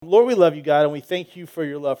Lord, we love you, God, and we thank you for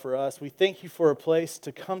your love for us. We thank you for a place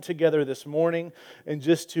to come together this morning and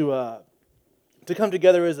just to come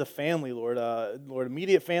together as a family, Lord. Lord,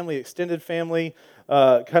 immediate family, extended family,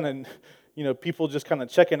 kind of, people just kind of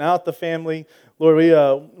checking out the family. Lord,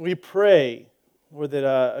 we pray, Lord,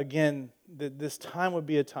 that again, that this time would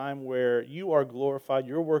be a time where you are glorified,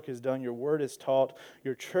 your work is done, your word is taught,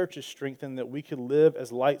 your church is strengthened, that we could live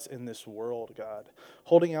as lights in this world, God,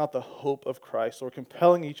 holding out the hope of Christ, Lord,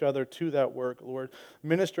 compelling each other to that work, Lord,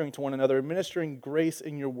 ministering to one another, administering grace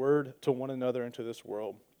in your word to one another and to this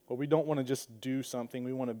world. But we don't want to just do something.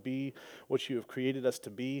 We want to be what you have created us to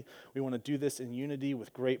be. We want to do this in unity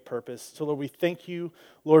with great purpose. So, Lord, we thank you,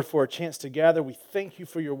 Lord, for a chance to gather. We thank you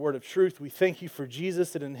for your word of truth. We thank you for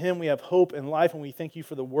Jesus, that in him we have hope and life, and we thank you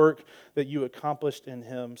for the work that you accomplished in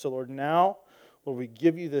him. So, Lord, now, Lord, we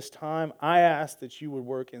give you this time. I ask that you would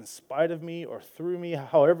work in spite of me or through me,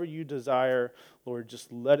 however you desire. Lord,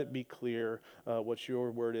 just let it be clear what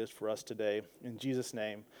your word is for us today. In Jesus'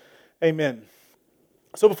 name, amen.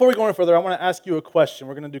 So before we go any further, I want to ask you a question.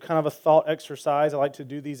 We're going to do kind of a thought exercise. I like to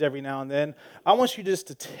do these every now and then. I want you just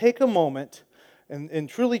to take a moment and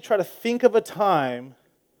truly try to think of a time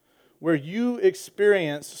where you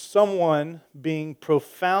experienced someone being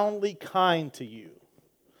profoundly kind to you.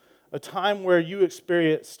 A time where you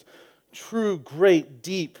experienced true, great,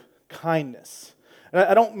 deep kindness. And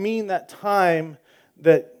I don't mean that time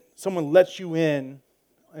that someone lets you in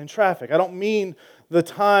traffic. I don't mean the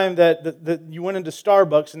time that you went into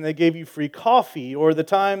Starbucks and they gave you free coffee, or the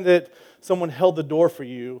time that someone held the door for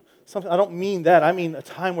you. I don't mean that. I mean a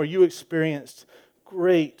time where you experienced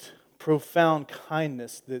great, profound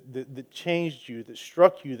kindness that changed you, that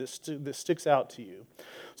struck you, that sticks out to you.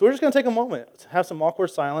 So we're just going to take a moment, have some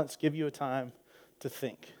awkward silence, give you a time to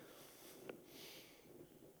think.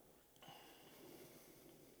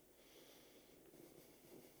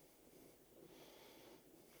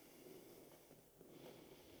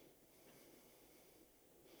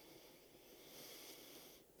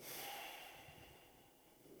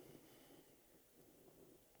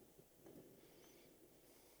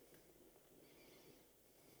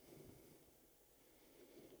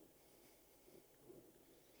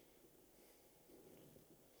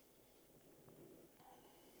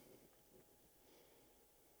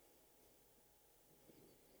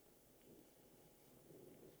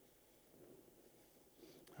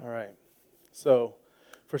 All right. So,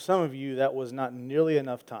 for some of you, that was not nearly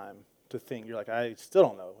enough time to think. You're like, I still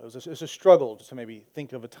don't know. It's a struggle to maybe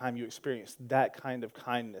think of a time you experienced that kind of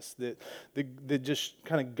kindness that just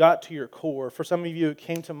kind of got to your core. For some of you, it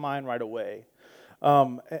came to mind right away.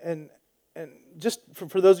 And just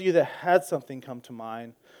for those of you that had something come to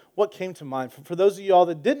mind, what came to mind? For those of y'all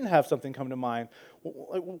that didn't have something come to mind,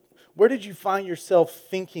 where did you find yourself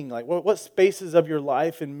thinking? Like, what spaces of your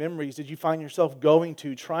life and memories did you find yourself going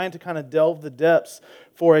to, trying to kind of delve the depths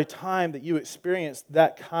for a time that you experienced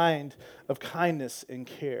that kind of kindness and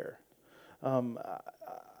care?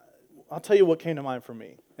 I'll tell you what came to mind for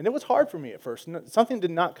me. And it was hard for me at first. Something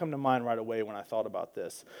did not come to mind right away when I thought about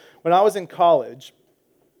this. When I was in college,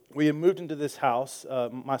 we had moved into this house,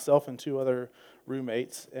 myself and two other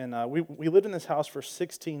roommates, and we lived in this house for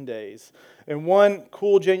 16 days. And one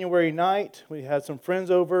cool January night, we had some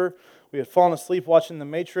friends over. We had fallen asleep watching The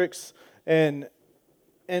Matrix, and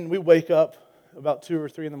we wake up about 2 or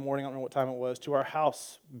 3 in the morning, I don't know what time it was, to our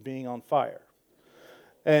house being on fire.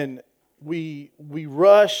 And we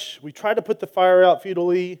rush, we try to put the fire out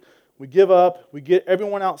futilely, we give up, we get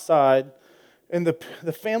everyone outside, and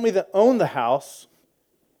the family that owned the house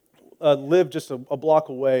lived just a block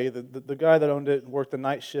away. The guy that owned it worked the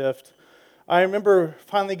night shift. I remember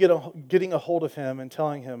finally getting a hold of him and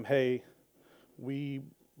telling him, hey, we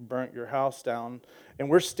burnt your house down. And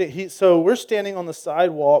we're standing on the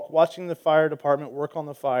sidewalk watching the fire department work on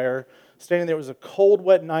the fire, standing there. It was a cold,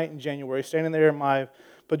 wet night in January, standing there in my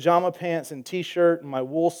pajama pants and T-shirt and my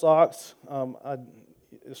wool socks.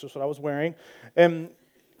 This was what I was wearing. And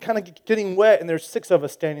kind of getting wet, and there's 6 of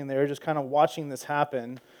us standing there just kind of watching this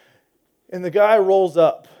happen. And the guy rolls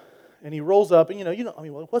up, and what's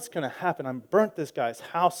going to happen? I burnt this guy's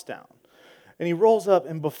house down. And he rolls up,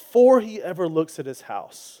 and before he ever looks at his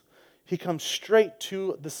house, he comes straight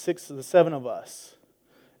to the 7 of us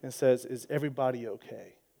and says, is everybody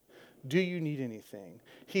okay? Do you need anything?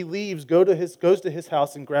 He leaves, goes to his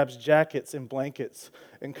house and grabs jackets and blankets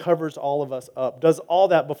and covers all of us up. Does all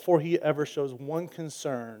that before he ever shows one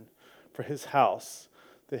concern for his house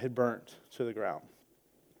that had burnt to the ground.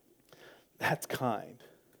 That's kind.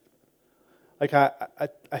 Like I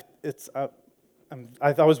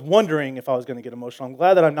was wondering if I was going to get emotional. I'm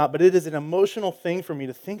glad that I'm not, but it is an emotional thing for me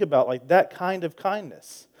to think about, like that kind of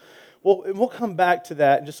kindness. Well, and we'll come back to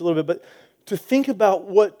that in just a little bit, but to think about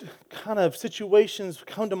what kind of situations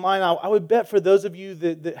come to mind, I would bet for those of you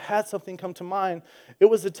that had something come to mind, it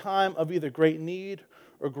was a time of either great need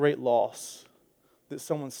or great loss that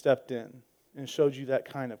someone stepped in and showed you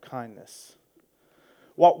that kind of kindness.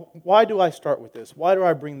 Why do I start with this? Why do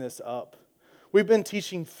I bring this up? We've been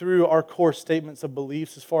teaching through our core statements of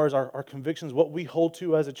beliefs as far as our convictions, what we hold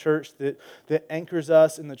to as a church that anchors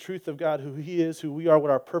us in the truth of God, who He is, who we are,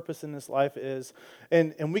 what our purpose in this life is.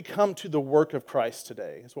 And we come to the work of Christ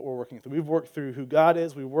today. That's what we're working through. We've worked through who God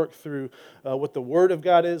is. We've worked through what the Word of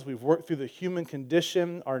God is. We've worked through the human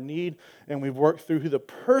condition, our need, and we've worked through who the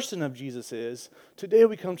person of Jesus is. Today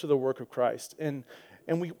we come to the work of Christ. And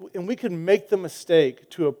we can make the mistake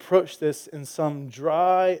to approach this in some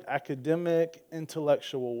dry, academic,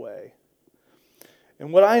 intellectual way.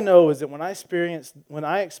 And what I know is that when I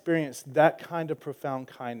experienced that kind of profound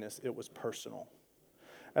kindness, it was personal.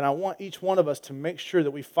 And I want each one of us to make sure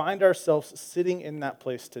that we find ourselves sitting in that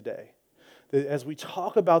place today. That as we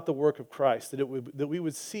talk about the work of Christ, that we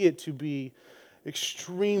would see it to be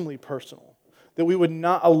extremely personal. That we would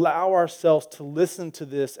not allow ourselves to listen to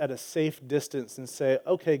this at a safe distance and say,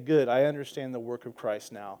 okay, good, I understand the work of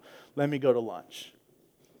Christ now. Let me go to lunch.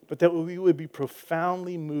 But that we would be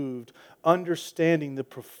profoundly moved, understanding the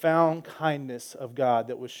profound kindness of God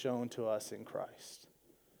that was shown to us in Christ.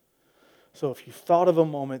 So if you thought of a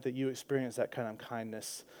moment that you experienced that kind of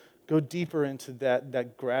kindness, go deeper into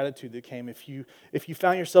that gratitude that came. If you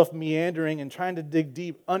found yourself meandering and trying to dig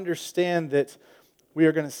deep, understand that we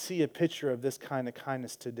are going to see a picture of this kind of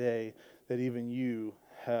kindness today that even you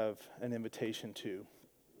have an invitation to.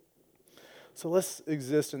 So let's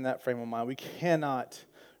exist in that frame of mind. We cannot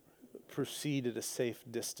proceed at a safe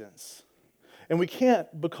distance. And we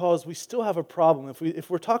can't because we still have a problem. If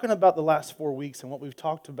we're talking about the last 4 weeks and what we've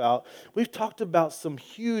talked about some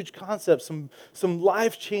huge concepts, some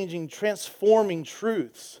life-changing, transforming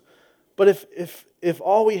truths. But if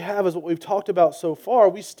all we have is what we've talked about so far,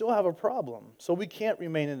 we still have a problem. So we can't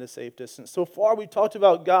remain in a safe distance. So far, we've talked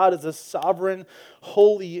about God as a sovereign,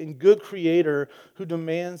 holy, and good creator who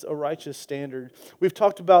demands a righteous standard. We've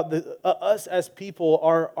talked about us as people,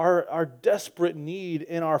 our desperate need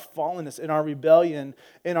in our fallenness, in our rebellion,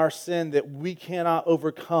 in our sin that we cannot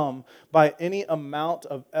overcome by any amount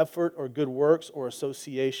of effort or good works or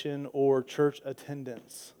association or church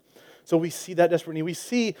attendance. So we see that desperate need. We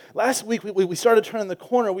see, last week we started turning the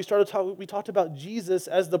corner. We talked about Jesus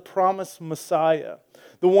as the promised Messiah,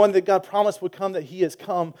 the one that God promised would come, that He has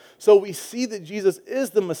come. So we see that Jesus is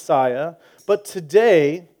the Messiah, but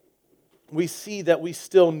today we see that we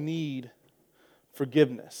still need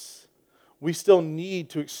forgiveness. We still need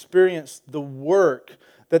to experience the work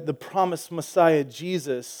that the promised Messiah,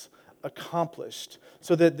 Jesus, accomplished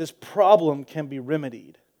so that this problem can be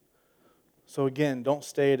remedied. So again, don't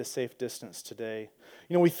stay at a safe distance today.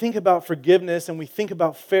 You know, we think about forgiveness and we think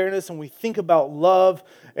about fairness and we think about love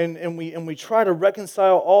and we try to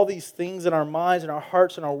reconcile all these things in our minds and our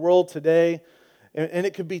hearts and our world today. And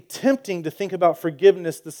it could be tempting to think about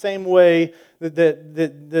forgiveness the same way that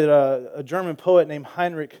a German poet named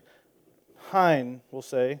Heinrich Heine will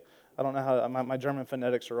say. I don't know how, my German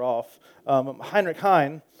phonetics are off. Heinrich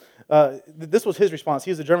Heine, this was his response.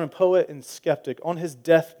 He was a German poet and skeptic. On his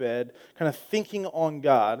deathbed, kind of thinking on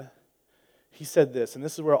God, he said this, and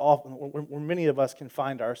this is where many of us can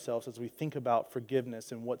find ourselves as we think about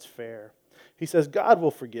forgiveness and what's fair. He says, God will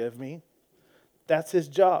forgive me. That's His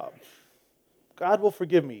job. God will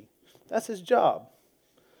forgive me. That's His job.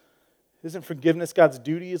 Isn't forgiveness God's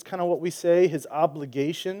duty is kind of what we say, His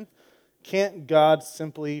obligation? Can't God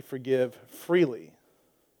simply forgive freely?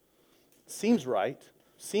 Seems right,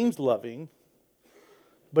 seems loving,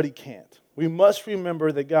 but He can't. We must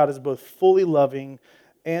remember that God is both fully loving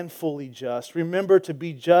and fully just. Remember, to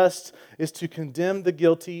be just is to condemn the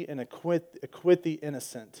guilty and acquit the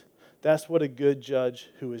innocent. That's what a good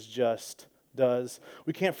judge who is just does.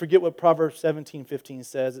 We can't forget what Proverbs 17:15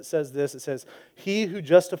 says. It says this, it says, He who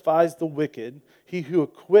justifies the wicked, He who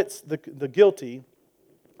acquits the guilty,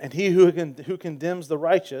 and He who condemns the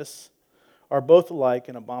righteous are both alike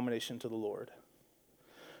an abomination to the Lord.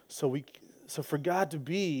 So for God to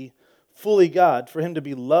be fully God, for Him to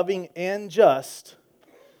be loving and just,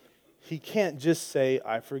 He can't just say,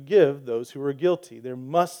 I forgive those who are guilty. There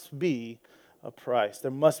must be a price. There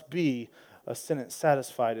must be a sentence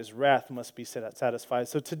satisfied. His wrath must be satisfied.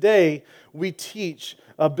 So today we teach,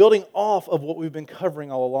 building off of what we've been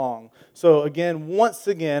covering all along. So once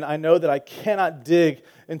again, I know that I cannot dig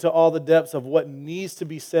into all the depths of what needs to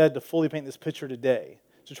be said to fully paint this picture today.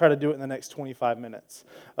 to try to do it in the next 25 minutes.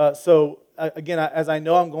 Again, as I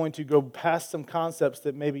know I'm going to go past some concepts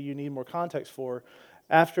that maybe you need more context for,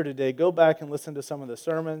 after today, go back and listen to some of the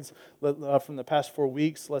sermons from the past 4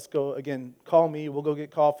 weeks. Let's go, again, call me. We'll go get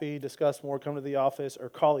coffee, discuss more, come to the office, or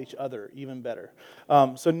call each other, even better.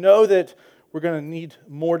 So know that we're going to need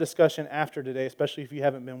more discussion after today, especially if you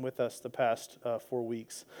haven't been with us the past 4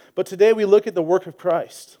 weeks. But today we look at the work of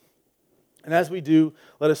Christ. And as we do,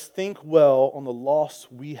 let us think well on the loss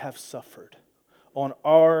we have suffered, on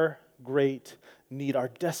our great need, our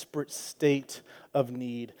desperate state of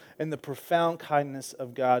need, and the profound kindness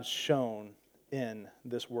of God shown in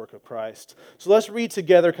this work of Christ. So let's read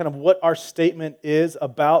together kind of what our statement is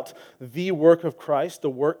about the work of Christ, the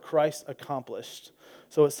work Christ accomplished.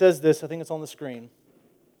 So it says this, I think it's on the screen.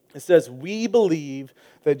 It says, "We believe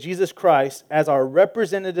that Jesus Christ, as our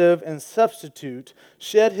representative and substitute,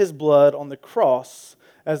 shed his blood on the cross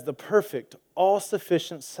as the perfect,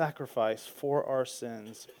 all-sufficient sacrifice for our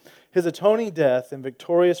sins. His atoning death and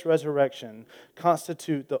victorious resurrection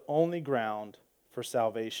constitute the only ground for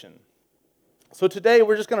salvation." So today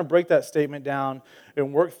we're just going to break that statement down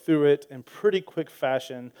and work through it in pretty quick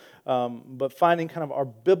fashion, but finding kind of our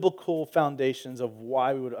biblical foundations of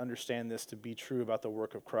why we would understand this to be true about the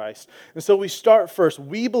work of Christ. And so we start first.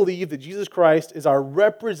 We believe that Jesus Christ is our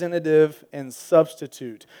representative and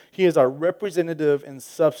substitute. He is our representative and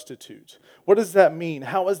substitute. What does that mean?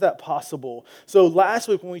 How is that possible? So last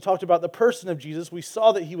week when we talked about the person of Jesus, we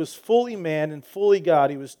saw that he was fully man and fully God.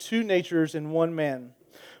 He was two natures in one man.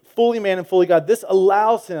 Fully man and fully God. This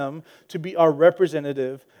allows him to be our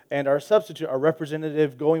representative and our substitute. Our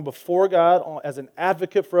representative going before God as an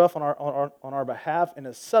advocate for us on our behalf, and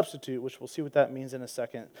a substitute, which we'll see what that means in a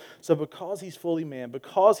second. So because he's fully man,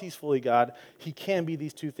 because he's fully God, he can be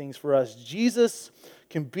these two things for us. Jesus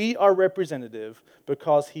can be our representative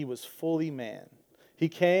because he was fully man. He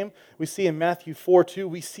came, we see in Matthew 4:2,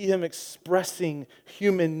 we see him expressing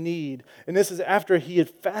human need. And this is after he had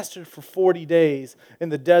fasted for 40 days in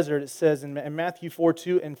the desert. It says in Matthew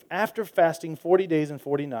 4:2, "And after fasting 40 days and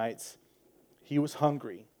 40 nights, he was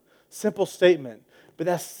hungry." Simple statement, but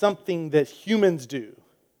that's something that humans do.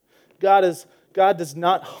 God does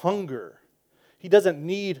not hunger. He doesn't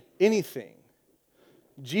need anything.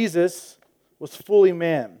 Jesus was fully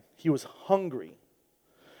man. He was hungry.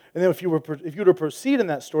 And then if you were to proceed in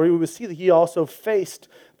that story, we would see that he also faced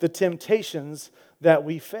the temptations that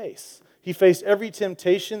we face. He faced every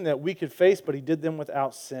temptation that we could face, but he did them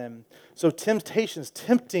without sin. So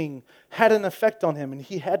tempting had an effect on him, and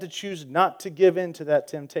he had to choose not to give in to that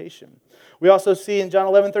temptation. We also see in John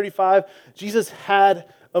 11:35, Jesus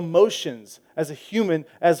had emotions as a human,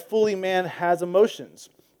 as fully man has emotions.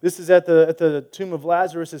 This is at the tomb of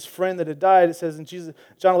Lazarus, his friend that had died. It says in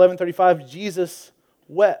John 11:35, Jesus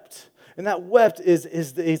wept. And that wept is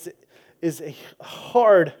a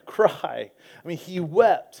hard cry. I mean, he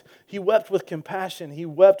wept. He wept with compassion. He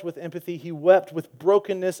wept with empathy. He wept with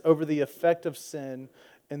brokenness over the effect of sin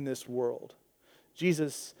in this world.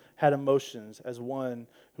 Jesus had emotions as one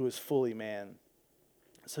who is fully man.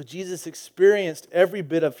 So Jesus experienced every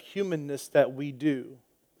bit of humanness that we do.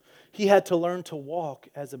 He had to learn to walk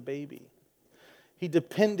as a baby. He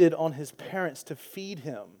depended on his parents to feed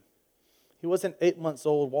him. He wasn't 8 months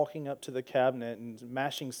old walking up to the cabinet and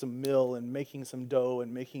mashing some mill and making some dough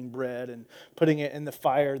and making bread and putting it in the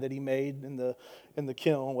fire that he made in the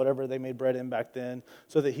kiln, whatever they made bread in back then,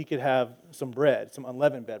 so that he could have some bread, some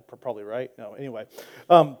unleavened bread, probably, right? No, anyway.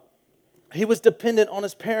 He was dependent on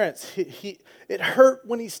his parents. It hurt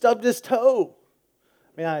when he stubbed his toe.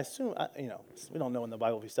 I mean, I assume, we don't know in the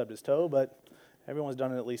Bible if he stubbed his toe, but everyone's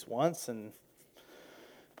done it at least once, and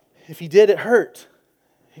if he did, it hurt.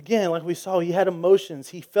 Again, like we saw, he had emotions.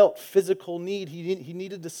 He felt physical need. He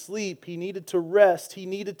needed to sleep. He needed to rest. He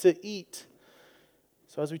needed to eat.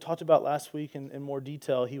 So as we talked about last week in more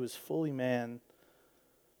detail, he was fully man.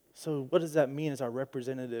 So what does that mean as our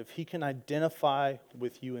representative? He can identify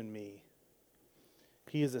with you and me.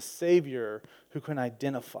 He is a Savior who can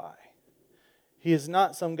identify. He is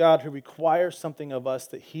not some God who requires something of us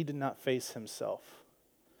that he did not face himself.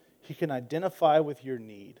 He can identify with your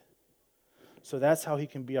need. So that's how he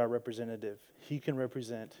can be our representative. He can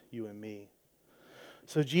represent you and me.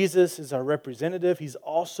 So Jesus is our representative. He's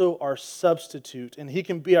also our substitute. And he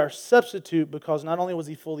can be our substitute because not only was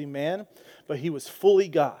he fully man, but he was fully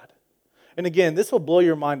God. And again, this will blow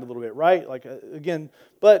your mind a little bit, right?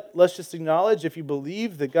 But let's just acknowledge, if you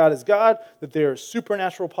believe that God is God, that there are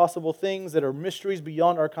supernatural possible things that are mysteries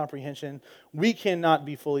beyond our comprehension, we cannot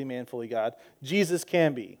be fully man, fully God. Jesus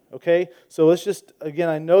can be, okay? So let's just, again,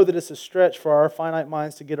 I know that it's a stretch for our finite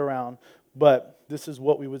minds to get around, but this is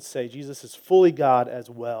what we would say. Jesus is fully God as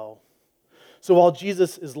well. So while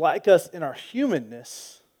Jesus is like us in our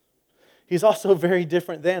humanness, he's also very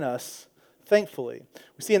different than us, thankfully.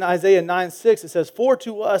 We see in Isaiah 9:6, it says, "For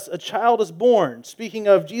to us a child is born." Speaking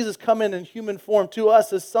of Jesus coming in human form, "To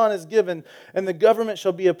us a son is given, and the government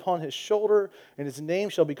shall be upon his shoulder, and his name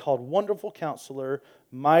shall be called Wonderful Counselor,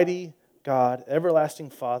 Mighty God, Everlasting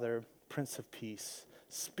Father, Prince of Peace."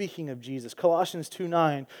 Speaking of Jesus, Colossians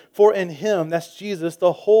 2:9, "For in him," that's Jesus,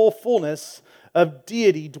 "the whole fullness of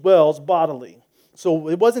deity dwells bodily." So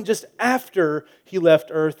it wasn't just after he left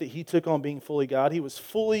earth that he took on being fully God. He was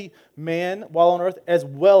fully man while on earth, as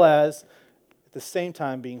well as at the same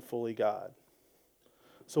time being fully God.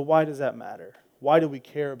 So why does that matter? Why do we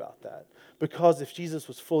care about that? Because if Jesus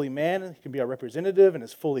was fully man, he can be our representative, and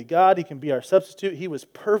is fully God, he can be our substitute. He was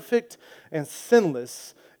perfect and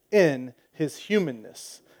sinless in his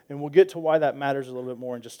humanness. And we'll get to why that matters a little bit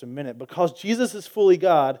more in just a minute. Because Jesus is fully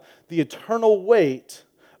God, the eternal weight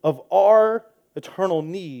of our eternal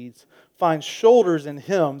needs finds shoulders in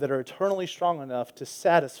him that are eternally strong enough to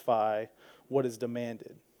satisfy what is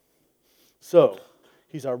demanded. So,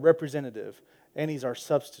 he's our representative and he's our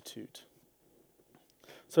substitute.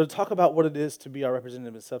 So to talk about what it is to be our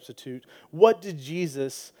representative and substitute, what did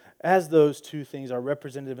Jesus, as those two things, our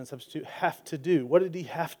representative and substitute, have to do? What did he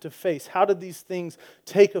have to face? How did these things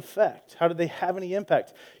take effect? How did they have any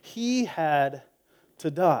impact? He had to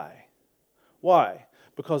die. Why?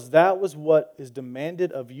 Because that was what is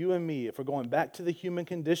demanded of you and me. If we're going back to the human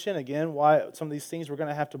condition, again, why some of these things we're going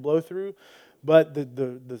to have to blow through, but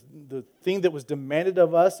the thing that was demanded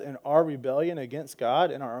of us in our rebellion against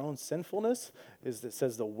God and our own sinfulness is that it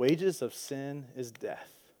says the wages of sin is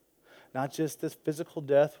death. Not just this physical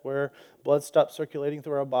death where blood stops circulating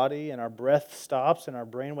through our body and our breath stops and our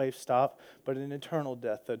brainwaves stop, but an eternal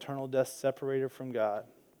death, the eternal death separated from God.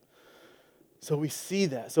 So we see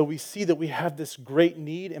that. So we see that we have this great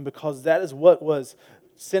need, and because that is what was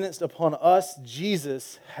sentenced upon us,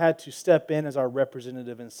 Jesus had to step in as our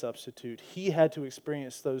representative and substitute. He had to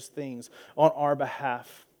experience those things on our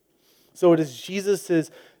behalf. So it is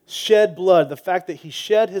Jesus' shed blood, the fact that he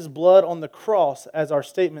shed his blood on the cross, as our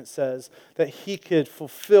statement says, that he could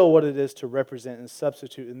fulfill what it is to represent and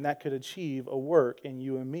substitute, and that could achieve a work in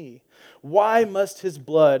you and me. Why must his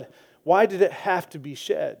blood, why did it have to be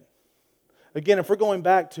shed? Again, if we're going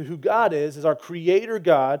back to who God is our creator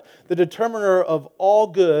God, the determiner of all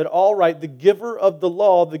good, all right, the giver of the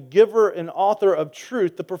law, the giver and author of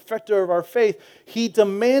truth, the perfecter of our faith, he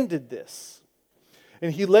demanded this.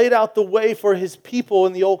 And he laid out the way for his people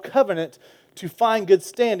in the old covenant to find good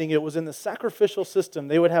standing. It was in the sacrificial system.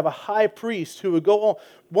 They would have a high priest who would go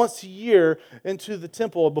once a year into the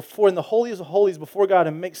temple in the holiest of holies before God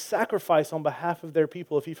and make sacrifice on behalf of their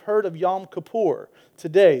people. If you've heard of Yom Kippur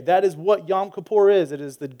today, that is what Yom Kippur is. It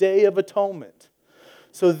is the Day of Atonement.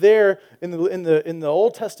 So there, in the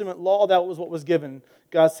Old Testament law, that was what was given.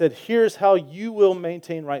 God said, here's how you will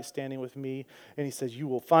maintain right standing with me. And he says, you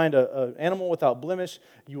will find an animal without blemish.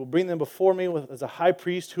 You will bring them before me as a high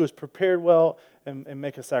priest who is prepared well and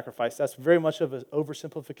make a sacrifice. That's very much of an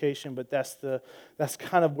oversimplification, but that's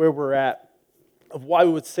kind of where we're at of why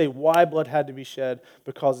we would say why blood had to be shed.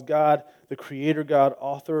 Because God, the creator God,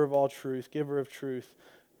 author of all truth, giver of truth,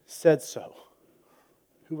 said so.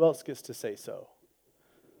 Who else gets to say so?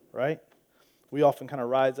 Right? We often kind of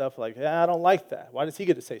rise up like, I don't like that. Why does he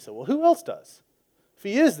get to say so? Well, who else does? If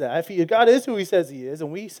he is that, if God is who he says he is, and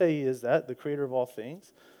we say he is that, the creator of all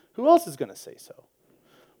things, who else is going to say so?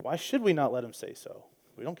 Why should we not let him say so?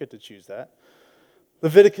 We don't get to choose that.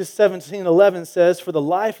 Leviticus 17:11 says, "For the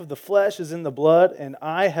life of the flesh is in the blood, and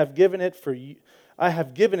I have given it for you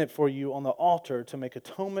on the altar to make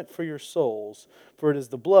atonement for your souls, for it is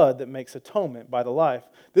the blood that makes atonement by the life."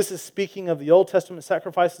 This is speaking of the Old Testament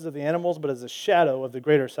sacrifices of the animals, but as a shadow of the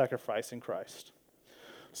greater sacrifice in Christ.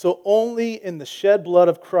 So only in the shed blood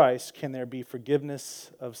of Christ can there be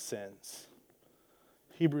forgiveness of sins.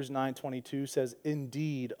 Hebrews 9:22 says,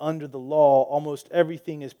 "Indeed, under the law, almost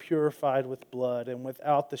everything is purified with blood, and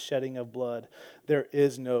without the shedding of blood, there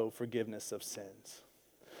is no forgiveness of sins."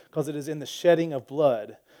 Because it is in the shedding of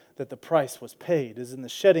blood that the price was paid. It is in the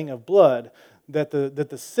shedding of blood that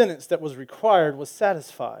the sentence that was required was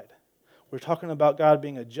satisfied. We're talking about God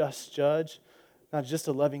being a just judge, not just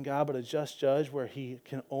a loving God, but a just judge where he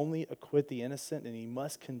can only acquit the innocent and he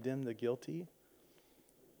must condemn the guilty.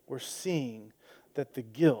 We're seeing that the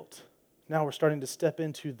guilt, now we're starting to step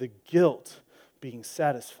into the guilt being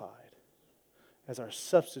satisfied as our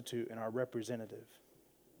substitute and our representative.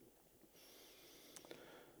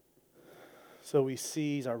 So we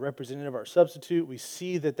see he's our representative, our substitute. We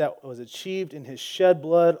see that that was achieved in his shed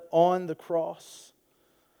blood on the cross.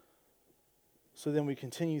 So then we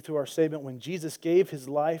continue through our statement. When Jesus gave his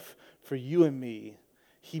life for you and me,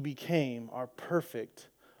 he became our perfect,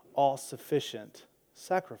 all-sufficient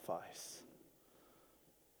sacrifice.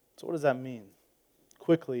 So what does that mean?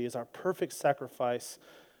 Quickly, as our perfect sacrifice,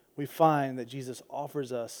 we find that Jesus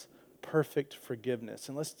offers us perfect forgiveness.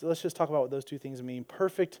 And let's just talk about what those two things mean.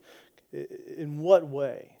 Perfect in what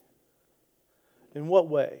way? In what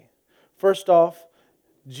way? First off,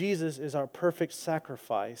 Jesus is our perfect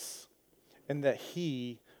sacrifice in that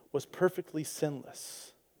he was perfectly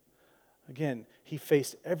sinless. Again, he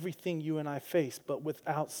faced everything you and I face, but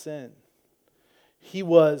without sin. He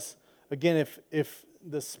was, again, if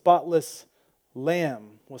the spotless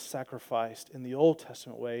lamb was sacrificed in the Old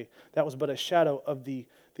Testament way, that was but a shadow of the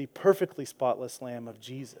perfectly spotless lamb of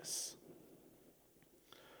Jesus.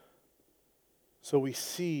 So we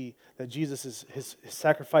see that Jesus, his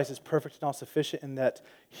sacrifice is perfect and all sufficient in that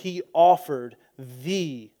he offered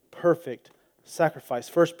the perfect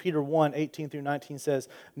sacrifice. 1 Peter 1, 18 through 19 says,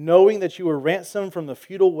 knowing that you were ransomed from the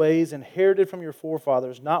futile ways inherited from your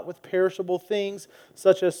forefathers, not with perishable things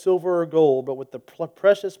such as silver or gold, but with the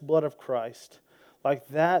precious blood of Christ, like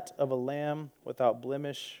that of a lamb without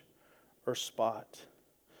blemish or spot.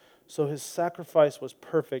 So his sacrifice was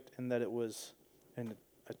perfect in that it was an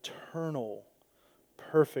eternal,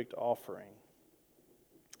 perfect offering.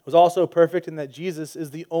 It was also perfect in that Jesus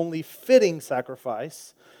is the only fitting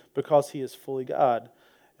sacrifice because he is fully God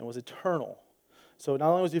and was eternal. So not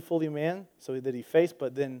only was he fully man, so that he faced,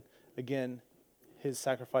 but then again, his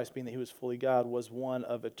sacrifice being that he was fully God was one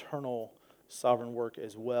of eternal sovereign work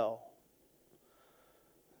as well.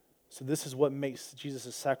 So this is what makes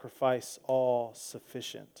Jesus' sacrifice all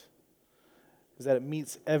sufficient, is that it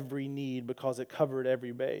meets every need because it covered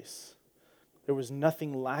every base. There was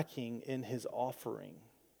nothing lacking in his offering.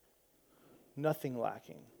 Nothing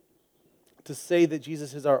lacking. To say that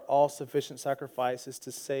Jesus is our all-sufficient sacrifice is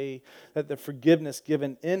to say that the forgiveness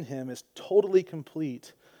given in him is totally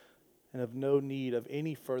complete and of no need of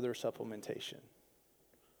any further supplementation.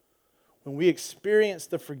 When we experience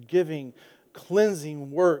the forgiving,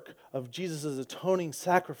 cleansing work of Jesus' atoning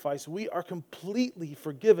sacrifice, we are completely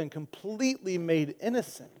forgiven, completely made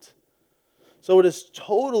innocent. So it is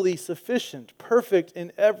totally sufficient, perfect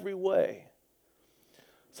in every way.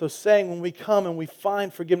 So saying when we come and we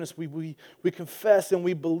find forgiveness, we confess and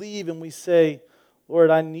we believe and we say,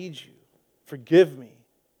 Lord, I need you. Forgive me.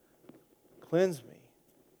 Cleanse me.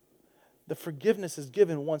 The forgiveness is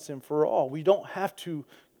given once and for all. We don't have to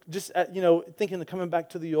just, thinking of coming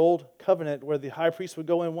back to the old covenant where the high priest would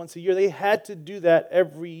go in once a year. They had to do that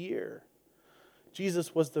every year.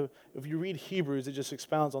 Jesus was if you read Hebrews, it just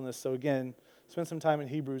expounds on this. So again, spend some time in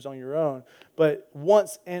Hebrews on your own. But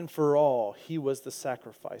once and for all, he was the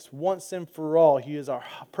sacrifice. Once and for all, he is our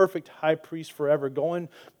perfect high priest forever, going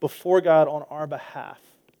before God on our behalf.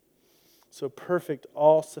 So perfect,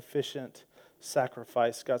 all-sufficient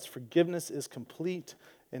sacrifice. God's forgiveness is complete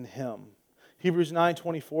in him. Hebrews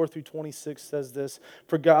 9:24 through 26 says this,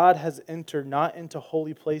 for God has entered not into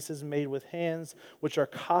holy places made with hands, which are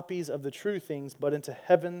copies of the true things, but into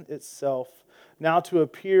heaven itself, now to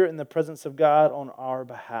appear in the presence of God on our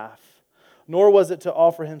behalf. Nor was it to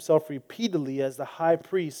offer himself repeatedly as the high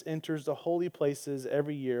priest enters the holy places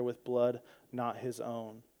every year with blood not his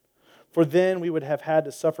own. For then we would have had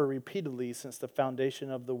to suffer repeatedly since the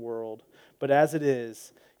foundation of the world. But as it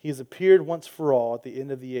is, he has appeared once for all at the end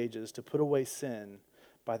of the ages to put away sin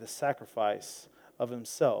by the sacrifice of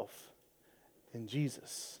himself in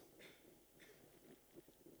Jesus.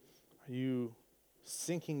 Are you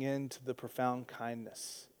sinking into the profound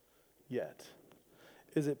kindness yet?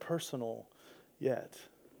 Is it personal yet?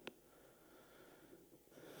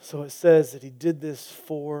 So it says that he did this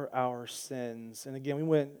for our sins. And again, we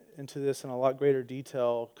went into this in a lot greater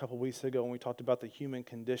detail a couple weeks ago when we talked about the human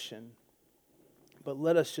condition. But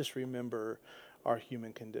let us just remember our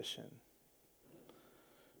human condition.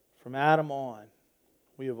 From Adam on,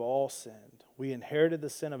 we have all sinned. We inherited the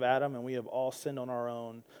sin of Adam, and we have all sinned on our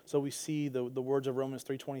own. So we see the words of Romans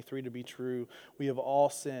 3:23 to be true. We have all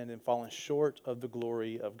sinned and fallen short of the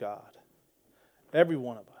glory of God. Every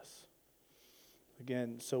one of us.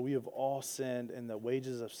 Again, so we have all sinned, and the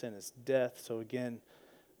wages of sin is death. So again,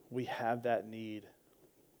 we have that need.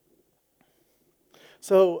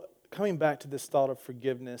 So coming back to this thought of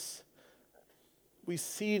forgiveness, we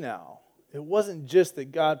see now, it wasn't just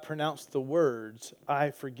that God pronounced the words,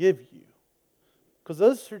 I forgive you. Because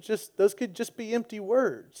those could just be empty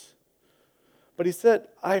words. But he said,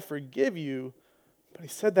 I forgive you. But he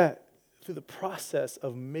said that through the process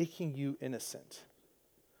of making you innocent.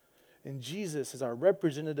 And Jesus is our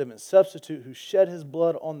representative and substitute who shed his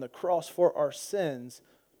blood on the cross for our sins.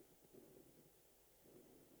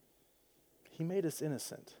 He made us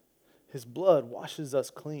innocent. His blood washes us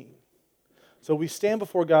clean. So we stand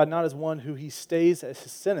before God not as one who he stays as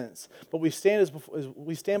his sentence, but we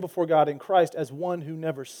stand before God in Christ as one who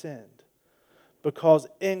never sinned. Because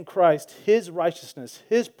in Christ, his righteousness,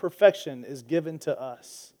 his perfection is given to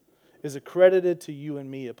us, is accredited to you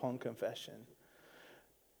and me upon confession.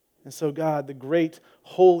 And so God, the great,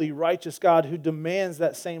 holy, righteous God who demands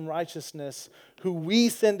that same righteousness, who we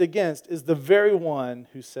sinned against, is the very one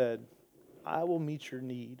who said, I will meet your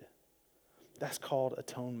need. That's called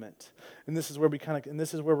atonement. And this is where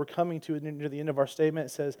we're coming to near the end of our statement. It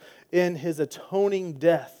says, in his atoning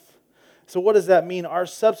death. So what does that mean? Our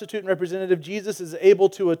substitute and representative, Jesus, is able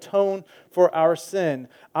to atone for our sin,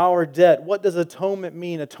 our debt. What does atonement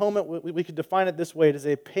mean? Atonement, we could define it this way. It is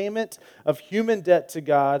a payment of human debt to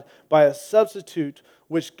God by a substitute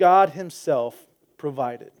which God himself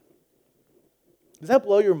provided. Does that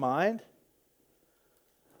blow your mind?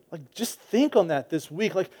 Just think on that this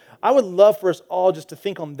week. I would love for us all just to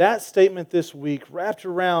think on that statement this week, wrapped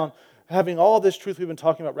around having all this truth we've been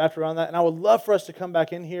talking about wrapped around that. And I would love for us to come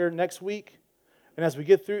back in here next week, and as we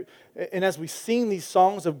get through, and as we sing these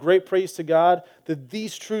songs of great praise to God, that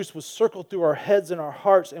these truths would circle through our heads and our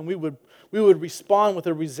hearts, and we would respond with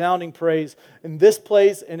a resounding praise in this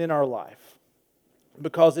place and in our life.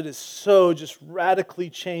 Because it is so just radically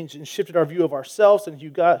changed and shifted our view of ourselves and who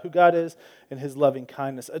God is and his loving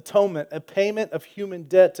kindness. Atonement, a payment of human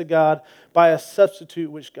debt to God by a substitute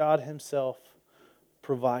which God himself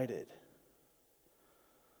provided.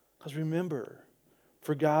 Because remember,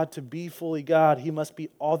 for God to be fully God, he must be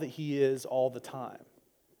all that he is all the time.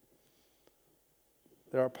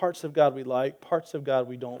 There are parts of God we like, parts of God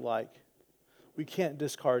we don't like. We can't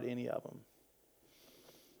discard any of them.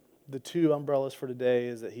 The two umbrellas for today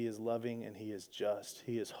is that he is loving and he is just.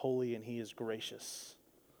 He is holy and he is gracious.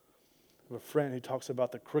 I have a friend who talks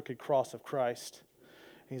about the crooked cross of Christ.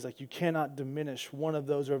 And he's like, you cannot diminish one of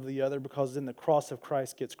those over the other because then the cross of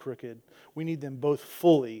Christ gets crooked. We need them both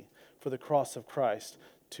fully for the cross of Christ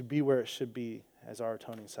to be where it should be as our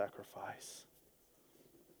atoning sacrifice.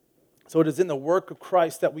 So it is in the work of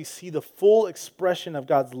Christ that we see the full expression of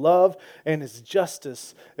God's love and his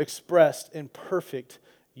justice expressed in perfect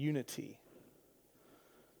unity.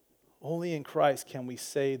 Only in Christ can we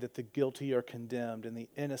say that the guilty are condemned and the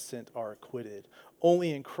innocent are acquitted.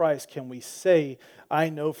 Only in Christ can we say, I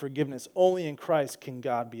know forgiveness. Only in Christ can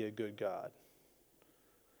God be a good God.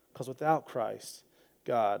 Because without Christ,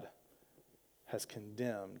 God has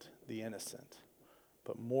condemned the innocent,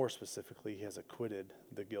 but more specifically, he has acquitted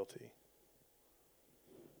the guilty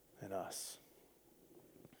and us.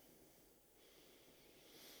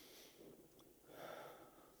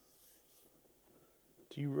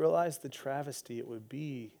 Do you realize the travesty it would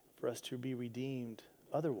be for us to be redeemed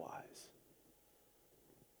otherwise?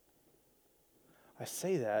 I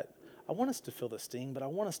say that, I want us to feel the sting, but I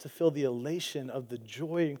want us to feel the elation of the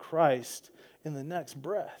joy in Christ in the next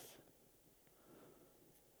breath.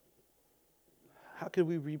 How could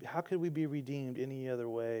we be redeemed any other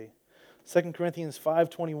way? 2 Corinthians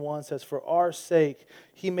 5:21 says, for our sake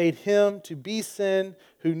he made him to be sin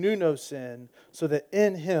who knew no sin, so that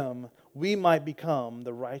in him we might become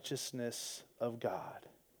the righteousness of God.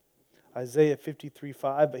 Isaiah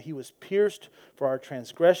 53:5, but he was pierced for our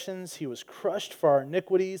transgressions, he was crushed for our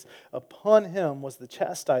iniquities. Upon him was the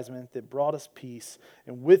chastisement that brought us peace,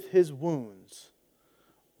 and with his wounds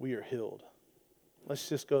we are healed. Let's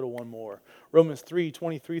just go to one more. Romans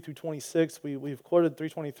 3:23 through 26. We've quoted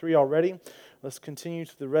 3:23 already. Let's continue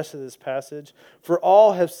to the rest of this passage. For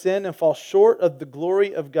all have sinned and fall short of the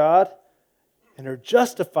glory of God, and are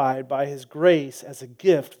justified by his grace as a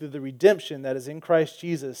gift through the redemption that is in Christ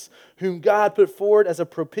Jesus, whom God put forward as a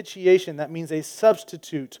propitiation, that means a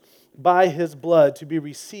substitute, by his blood to be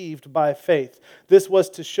received by faith. This was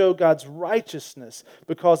to show God's righteousness,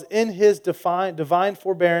 because in his divine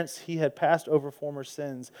forbearance he had passed over former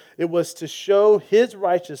sins. It was to show his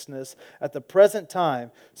righteousness at the present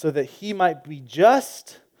time, so that he might be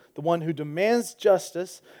just, the one who demands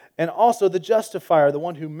justice, and also the justifier, the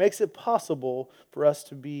one who makes it possible for us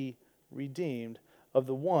to be redeemed, of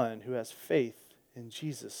the one who has faith in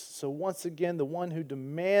Jesus. So once again, the one who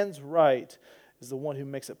demands right is the one who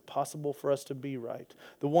makes it possible for us to be right.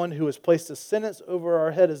 The one who has placed a sentence over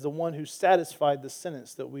our head is the one who satisfied the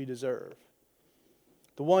sentence that we deserve.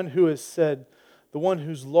 The one who has said, the one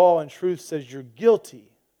whose law and truth says you're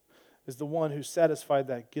guilty, is the one who satisfied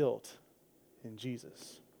that guilt in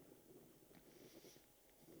Jesus.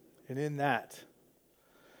 And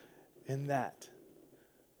in that,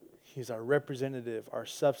 He's our representative, our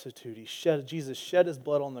substitute. Jesus shed His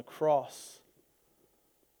blood on the cross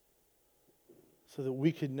so that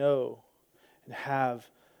we could know and have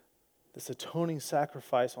this atoning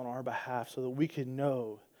sacrifice on our behalf, so that we could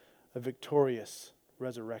know a victorious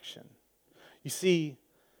resurrection. You see,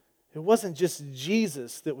 it wasn't just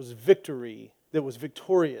Jesus that was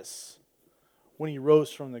victorious when He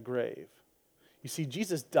rose from the grave. You see,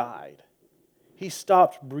 Jesus died. He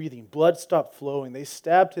stopped breathing. Blood stopped flowing. They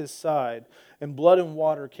stabbed His side, and blood and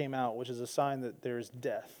water came out, which is a sign that there is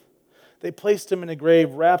death. They placed Him in a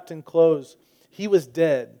grave, wrapped in clothes. He was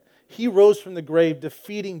dead. He rose from the grave,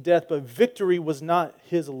 defeating death, but victory was not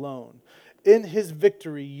His alone. In His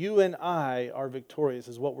victory, you and I are victorious,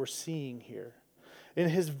 is what we're seeing here. In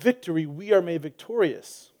His victory, we are made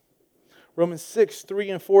victorious. Romans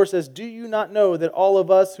 6:3-4 says, "Do you not know that all of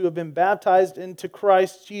us who have been baptized into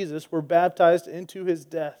Christ Jesus were baptized into His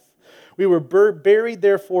death? We were buried,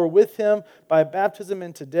 therefore, with Him by baptism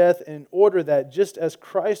into death, in order that just as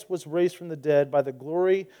Christ was raised from the dead by the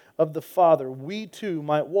glory of the Father, we too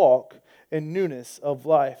might walk in newness of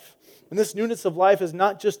life." And this newness of life is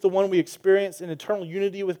not just the one we experience in eternal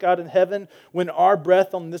unity with God in heaven when our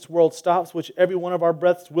breath on this world stops, which every one of our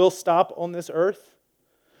breaths will stop on this earth.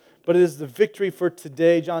 But it is the victory for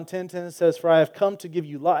today. John 10:10 says, "For I have come to give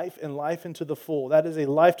you life and life into the full." That is a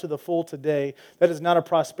life to the full today. That is not a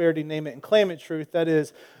prosperity name it and claim it truth. That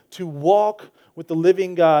is to walk with the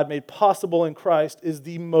living God made possible in Christ is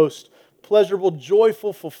the most pleasurable,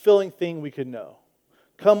 joyful, fulfilling thing we could know.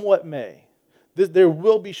 Come what may. There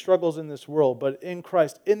will be struggles in this world, but in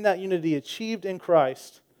Christ, in that unity achieved in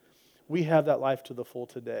Christ, we have that life to the full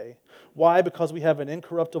today. Why? Because we have an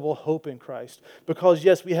incorruptible hope in Christ. Because,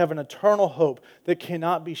 yes, we have an eternal hope that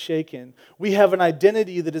cannot be shaken. We have an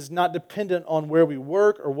identity that is not dependent on where we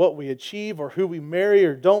work or what we achieve or who we marry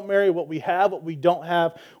or don't marry, what we have, what we don't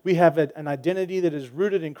have. We have an identity that is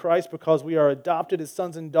rooted in Christ because we are adopted as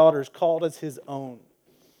sons and daughters, called as His own.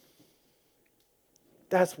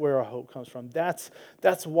 That's where our hope comes from. That's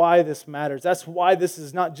why this matters. That's why this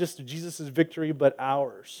is not just Jesus' victory, but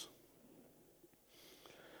ours.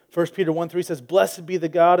 1 Peter 1:3 says, "Blessed be the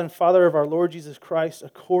God and Father of our Lord Jesus Christ,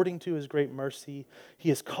 according to His great mercy. He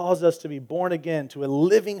has caused us to be born again to a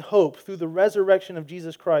living hope through the resurrection of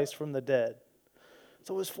Jesus Christ from the dead."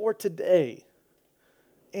 So it's for today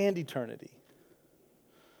and eternity.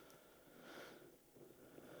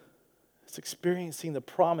 It's experiencing the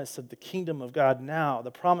promise of the kingdom of God now,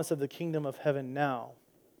 the promise of the kingdom of heaven now,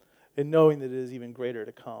 and knowing that it is even greater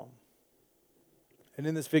to come. And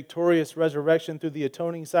in this victorious resurrection through the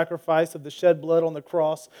atoning sacrifice of the shed blood on the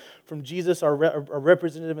cross from Jesus, our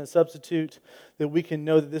representative and substitute, that we can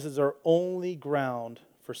know that this is our only ground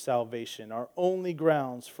for salvation, our only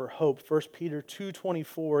grounds for hope. 1 Peter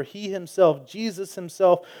 2:24, He Himself, Jesus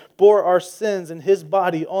Himself, bore our sins in His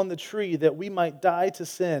body on the tree that we might die to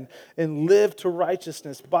sin and live to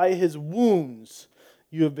righteousness. By His wounds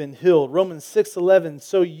you have been healed. Romans 6:11,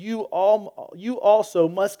 so you also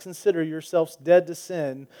must consider yourselves dead to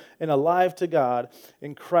sin and alive to God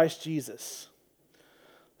in Christ Jesus.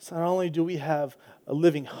 So not only do we have a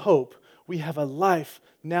living hope, we have a life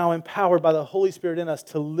now empowered by the Holy Spirit in us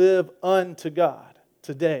to live unto God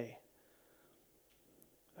today.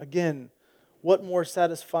 Again, what more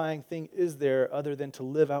satisfying thing is there other than to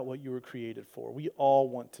live out what you were created for? We all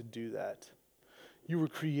want to do that. You were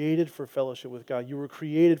created for fellowship with God. You were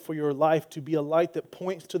created for your life to be a light that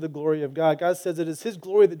points to the glory of God. God says it is His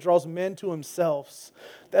glory that draws men to Himself.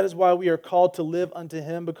 That is why we are called to live unto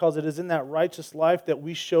Him, because it is in that righteous life that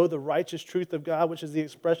we show the righteous truth of God, which is the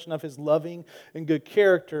expression of His loving and good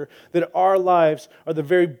character, that our lives are the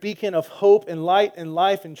very beacon of hope and light and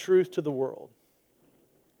life and truth to the world.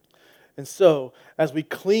 And so, as we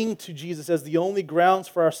cling to Jesus as the only grounds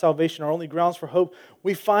for our salvation, our only grounds for hope,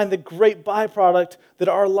 we find the great byproduct that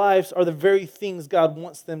our lives are the very things God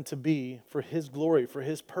wants them to be for His glory, for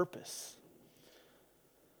His purpose.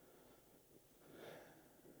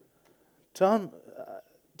 To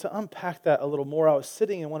unpack that a little more, I was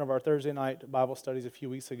sitting in one of our Thursday night Bible studies a few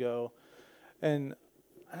weeks ago, and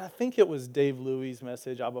I think it was Dave Louie's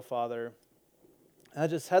message, Abba Father. And I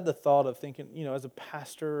just had the thought of thinking, as a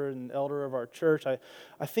pastor and elder of our church, I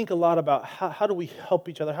think a lot about how do we help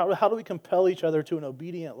each other? How do we compel each other to an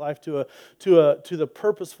obedient life, to the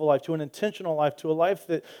purposeful life, to an intentional life, to a life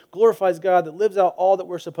that glorifies God, that lives out all that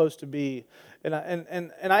we're supposed to be. And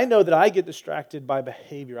I know that I get distracted by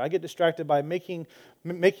behavior. I get distracted by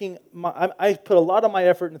I put a lot of my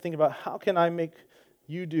effort into thinking about how can I make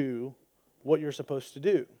you do what you're supposed to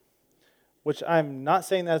do. which I'm not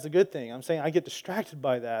saying that is a good thing. I'm saying I get distracted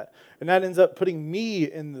by that. And that ends up putting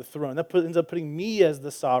me in the throne. That ends up putting me as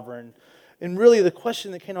the sovereign. And really the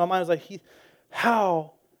question that came to my mind was like,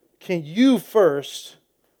 how can you first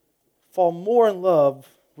fall more in love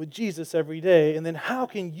with Jesus every day? And then how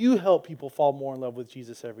can you help people fall more in love with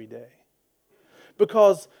Jesus every day?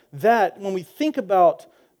 Because that, when we think about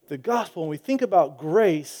the gospel, when we think about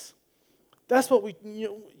grace, that's what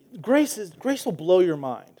grace will blow your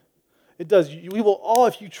mind. It does. We will all,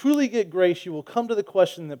 if you truly get grace, you will come to the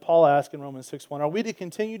question that Paul asked in Romans 6:1. Are we to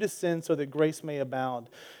continue to sin so that grace may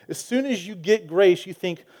abound? As soon as you get grace, you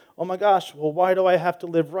think, oh my gosh, well, why do I have to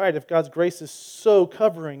live right? If God's grace is so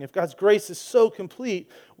covering, if God's grace is so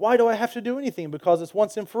complete, why do I have to do anything? Because it's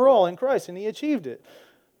once and for all in Christ, and He achieved it.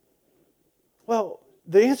 Well,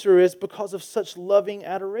 the answer is because of such loving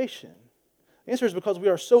adoration. The answer is because we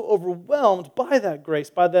are so overwhelmed by that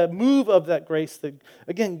grace, by the move of that grace, that,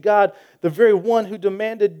 again, God, the very one who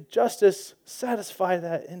demanded justice, satisfied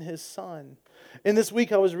that in His Son. And this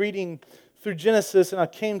week I was reading through Genesis, and I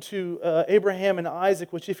came to Abraham and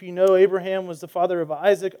Isaac, which, if you know, Abraham was the father of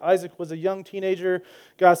Isaac. Isaac was a young teenager.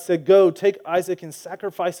 God said, go, take Isaac and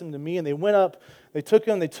sacrifice him to me. And they went up, they took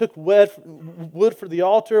him, they took wood for the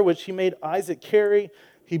altar, which he made Isaac carry.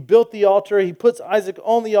 He built the altar. He puts Isaac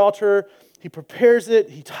on the altar. He prepares it.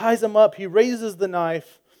 He ties him up. He raises the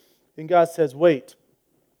knife. And God says, wait.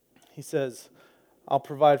 He says, I'll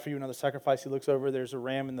provide for you another sacrifice. He looks over. There's a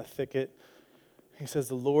ram in the thicket. He says,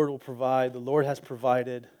 the Lord will provide. The Lord has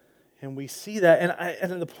provided. And we see that.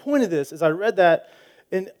 And the point of this is I read that,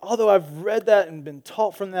 and although I've read that and been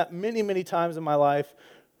taught from that many, many times in my life,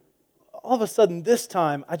 all of a sudden this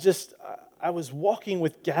time, I was walking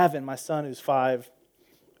with Gavin, my son who's 5,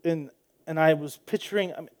 and I was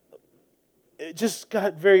picturing, it just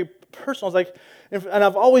got very personal. I was like, and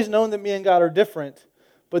I've always known that me and God are different,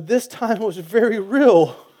 but this time it was very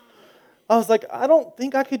real. I was like, I don't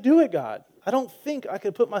think I could do it, God. I don't think I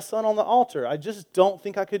could put my son on the altar. I just don't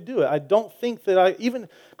think I could do it. I don't think that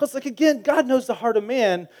because again, God knows the heart of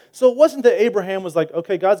man. So it wasn't that Abraham was like,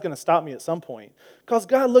 okay, God's going to stop me at some point. Because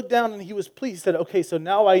God looked down and He was pleased. He said, okay, so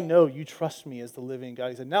now I know you trust me as the living God.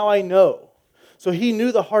 He said, now I know. So He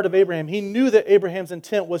knew the heart of Abraham. He knew that Abraham's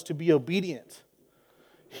intent was to be obedient.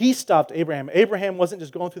 He stopped Abraham. Abraham wasn't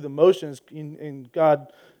just going through the motions and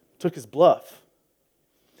God took his bluff.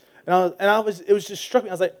 It was just struck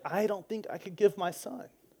me. I was like, I don't think I could give my son.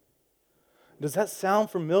 Does that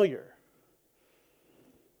sound familiar?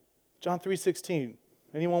 John 3:16.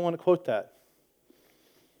 Anyone want to quote that?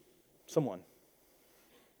 Someone.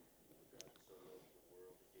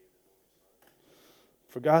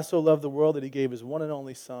 For God so loved the world that He gave His one and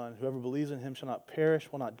only Son. Whoever believes in Him shall not perish,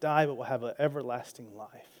 will not die, but will have an everlasting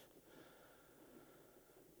life.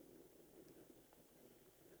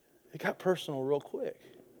 It got personal real quick.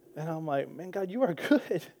 And I'm like, man, God, you are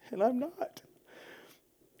good, and I'm not.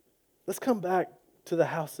 Let's come back to the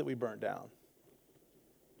house that we burned down.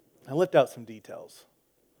 I left out some details.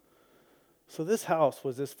 So this house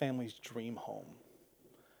was this family's dream home.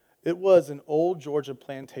 It was an old Georgia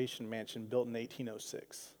plantation mansion built in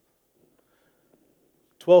 1806.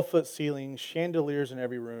 12-foot ceilings, chandeliers in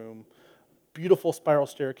every room, beautiful spiral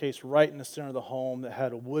staircase right in the center of the home that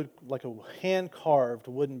had a hand-carved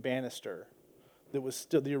wooden banister that was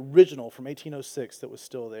still the original from 1806 that was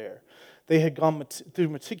still there. They had gone through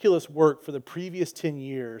meticulous work for the previous 10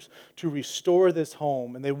 years to restore this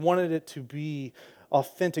home, and they wanted it to be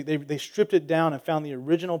authentic. They stripped it down and found the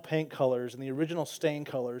original paint colors and the original stain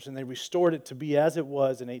colors, and they restored it to be as it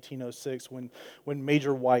was in 1806 when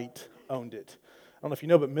Major White owned it. I don't know if you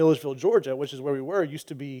know, but Milledgeville, Georgia, which is where we were, used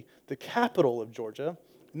to be the capital of Georgia,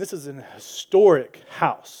 and this is an historic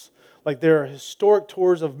house. Like, there are historic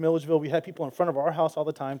tours of Milledgeville. We had people in front of our house all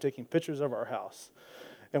the time taking pictures of our house.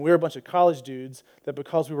 And we were a bunch of college dudes that,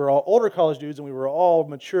 because we were all older college dudes and we were all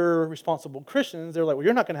mature, responsible Christians, they were like, well,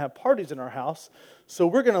 you're not going to have parties in our house, so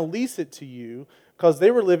we're going to lease it to you, because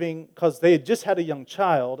they had just had a young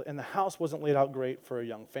child and the house wasn't laid out great for a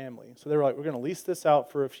young family. So they were like, we're going to lease this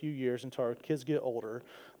out for a few years until our kids get older,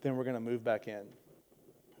 then we're going to move back in.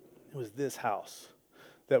 It was this house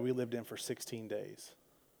that we lived in for 16 days.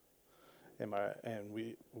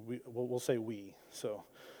 We'll say we. So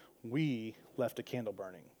we left a candle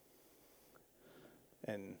burning.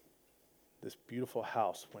 And this beautiful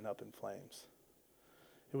house went up in flames.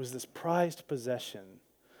 It was this prized possession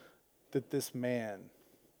that this man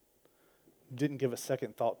didn't give a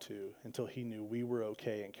second thought to until he knew we were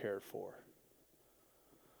okay and cared for.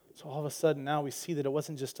 So all of a sudden now we see that it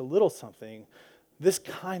wasn't just a little something. This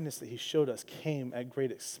kindness that He showed us came at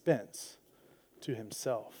great expense to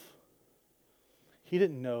Himself. He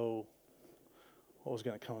didn't know what was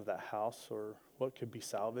going to come of that house or what could be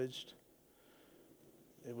salvaged.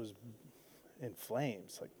 It was in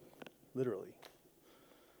flames, like literally.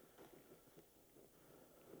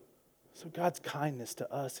 So God's kindness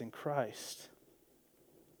to us in Christ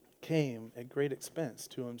came at great expense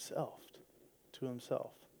to himself.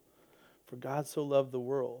 For God so loved the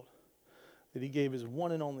world that he gave his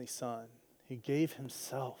one and only Son. He gave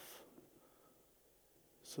himself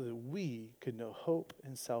so that we could know hope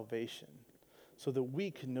and salvation, so that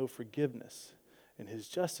we could know forgiveness and his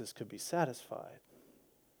justice could be satisfied.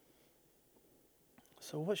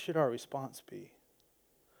 So what should our response be?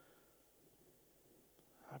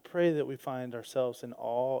 I pray that we find ourselves in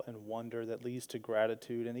awe and wonder that leads to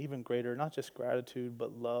gratitude, and even greater, not just gratitude,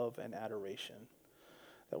 but love and adoration.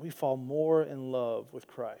 That we fall more in love with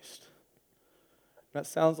Christ. That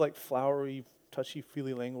sounds like flowery,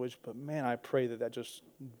 touchy-feely language, but man, I pray that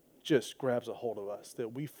just grabs a hold of us,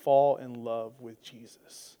 that we fall in love with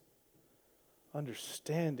Jesus.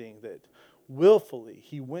 Understanding that willfully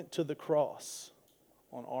he went to the cross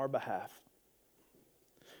on our behalf.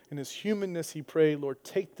 In his humanness he prayed, Lord,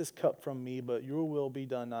 take this cup from me, but your will be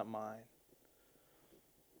done, not mine.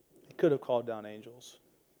 He could have called down angels,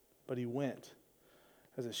 but he went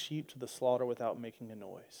as a sheep to the slaughter without making a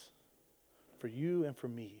noise. For you and for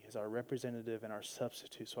me as our representative and our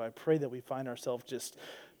substitute. So I pray that we find ourselves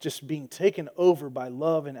just being taken over by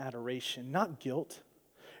love and adoration, not guilt.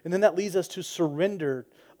 And then that leads us to surrender,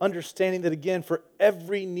 understanding that again, for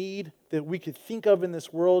every need that we could think of in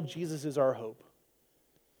this world, Jesus is our hope.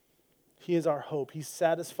 He is our hope. He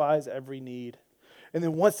satisfies every need. And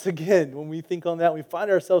then once again, when we think on that, we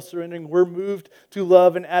find ourselves surrendering, we're moved to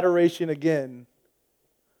love and adoration again.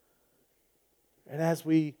 And as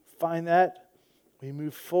we find that, we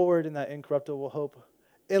move forward in that incorruptible hope,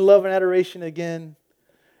 in love and adoration again.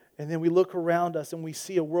 And then we look around us and we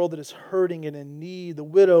see a world that is hurting and in need, the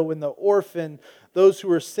widow and the orphan, those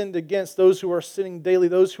who are sinned against, those who are sinning daily,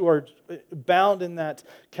 those who are bound in that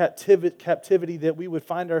captivity, that we would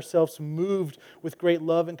find ourselves moved with great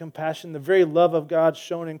love and compassion, the very love of God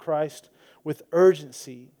shown in Christ, with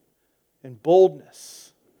urgency and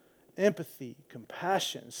boldness, empathy,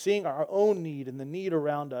 compassion, seeing our own need and the need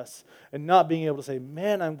around us, and not being able to say,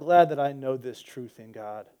 man, I'm glad that I know this truth in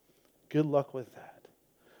God. Good luck with that.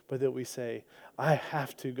 But that we say, I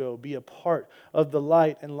have to go be a part of the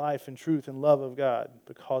light and life and truth and love of God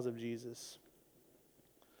because of Jesus.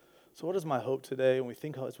 So what is my hope today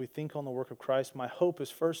as we think on the work of Christ? My hope is,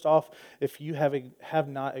 first off, if you have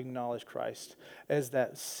not acknowledged Christ as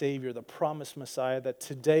that Savior, the promised Messiah, that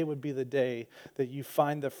today would be the day that you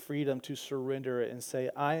find the freedom to surrender it and say,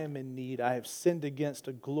 I am in need. I have sinned against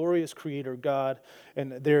a glorious Creator God,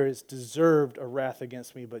 and there is deserved a wrath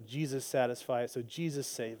against me, but Jesus satisfies, so Jesus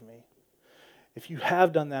save me. If you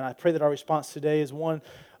have done that, I pray that our response today is one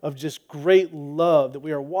of just great love, that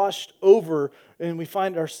we are washed over and we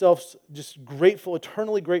find ourselves just grateful,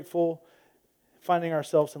 eternally grateful, finding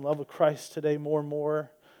ourselves in love with Christ today more and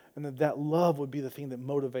more, and that love would be the thing that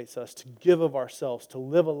motivates us to give of ourselves, to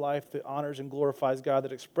live a life that honors and glorifies God,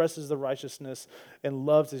 that expresses the righteousness and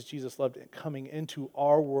loves as Jesus loved, coming into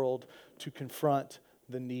our world to confront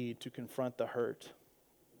the need, to confront the hurt.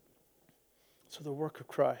 So the work of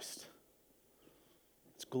Christ,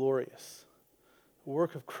 it's glorious. The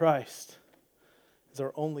work of Christ is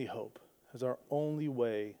our only hope, is our only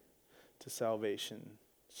way to salvation.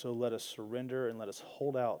 So let us surrender and let us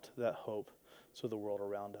hold out that hope to the world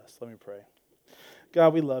around us. Let me pray.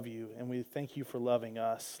 God, we love you and we thank you for loving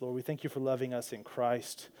us. Lord, we thank you for loving us in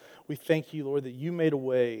Christ. We thank you, Lord, that you made a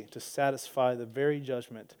way to satisfy the very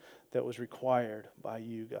judgment that was required by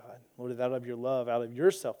you, God. Lord, that out of your love, out of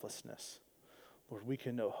your selflessness, Lord, we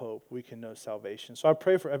can know hope, we can know salvation. So I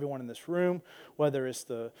pray for everyone in this room, whether it's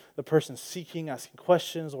the person seeking, asking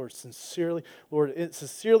questions, or sincerely or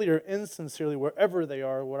insincerely, wherever they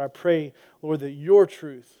are, Lord, I pray, Lord, that your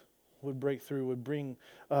truth would break through, would bring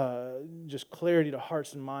just clarity to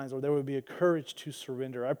hearts and minds, or there would be a courage to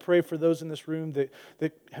surrender. I pray for those in this room that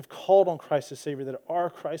have called on Christ as Savior, that are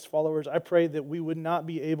Christ followers. I pray that we would not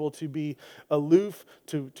be able to be aloof,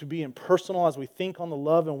 to be impersonal as we think on the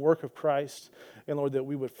love and work of Christ. And Lord, that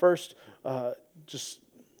we would first just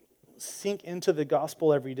sink into the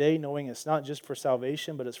gospel every day, knowing it's not just for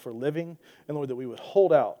salvation, but it's for living. And Lord, that we would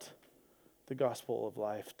hold out the gospel of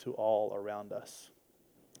life to all around us.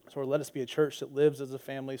 So Lord, let us be a church that lives as a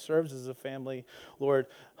family, serves as a family, Lord,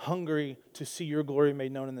 hungry to see your glory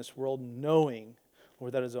made known in this world, knowing,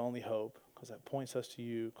 Lord, that is the only hope, because that points us to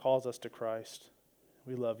you, calls us to Christ.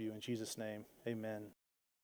 We love you. In Jesus' name, amen.